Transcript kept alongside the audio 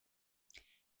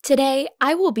Today,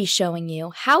 I will be showing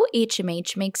you how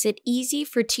HMH makes it easy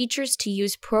for teachers to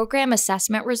use program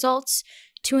assessment results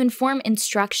to inform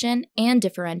instruction and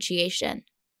differentiation.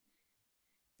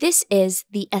 This is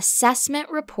the Assessment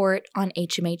Report on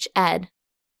HMH Ed.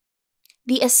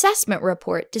 The Assessment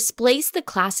Report displays the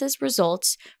class's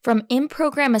results from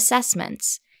in-program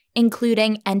assessments,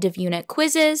 including end-of-unit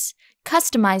quizzes,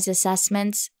 customized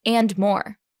assessments, and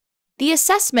more. The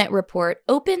assessment report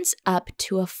opens up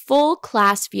to a full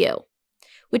class view,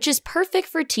 which is perfect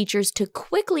for teachers to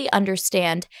quickly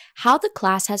understand how the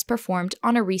class has performed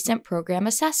on a recent program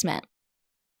assessment.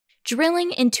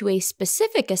 Drilling into a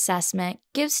specific assessment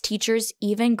gives teachers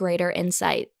even greater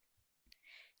insight.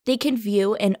 They can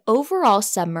view an overall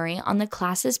summary on the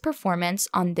class's performance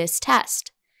on this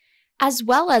test, as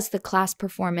well as the class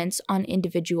performance on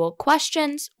individual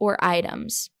questions or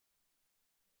items.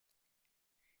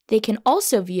 They can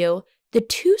also view the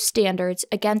two standards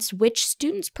against which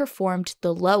students performed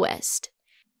the lowest,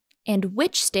 and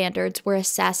which standards were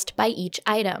assessed by each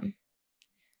item.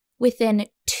 Within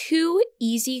 2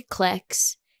 easy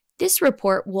clicks, this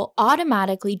report will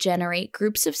automatically generate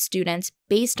groups of students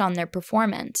based on their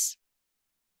performance.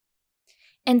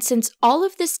 And since all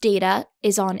of this data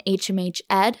is on HMH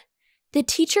Ed, the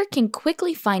teacher can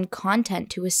quickly find content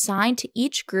to assign to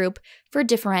each group for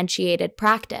differentiated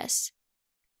practice.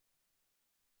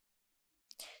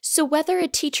 So whether a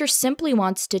teacher simply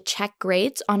wants to check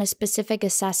grades on a specific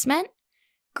assessment,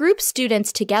 group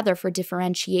students together for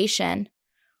differentiation,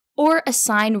 or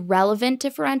assign relevant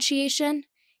differentiation,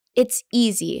 it's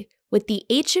easy with the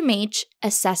HMH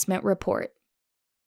Assessment Report.